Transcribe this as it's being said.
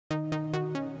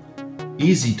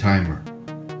EZTimer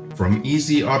from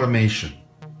EZAutomation.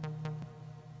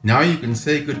 Now you can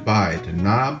say goodbye to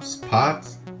knobs,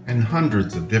 pots, and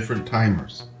hundreds of different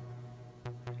timers.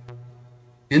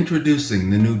 Introducing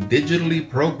the new digitally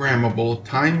programmable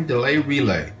time delay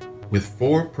relay with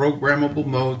 4 programmable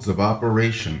modes of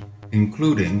operation,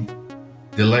 including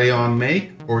delay on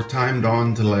make or timed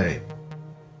on delay,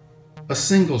 a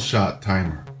single shot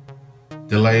timer,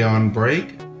 delay on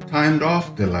break, timed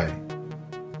off delay,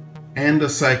 and a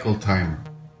cycle timer.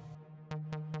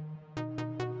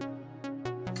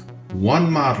 One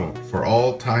model for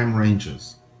all time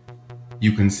ranges.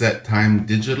 You can set time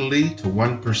digitally to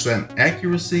 1%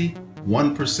 accuracy,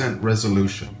 1%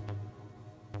 resolution.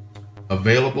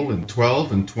 Available in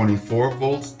 12 and 24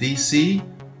 volts DC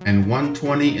and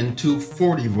 120 and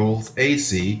 240 volts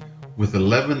AC with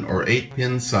 11 or 8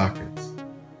 pin sockets.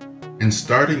 And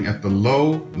starting at the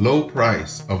low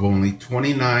price of only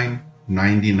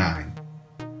 $29.99.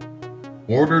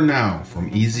 Order now from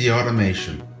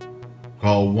EZAutomation.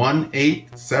 Call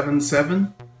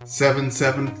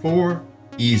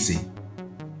 1-877-774-EZY.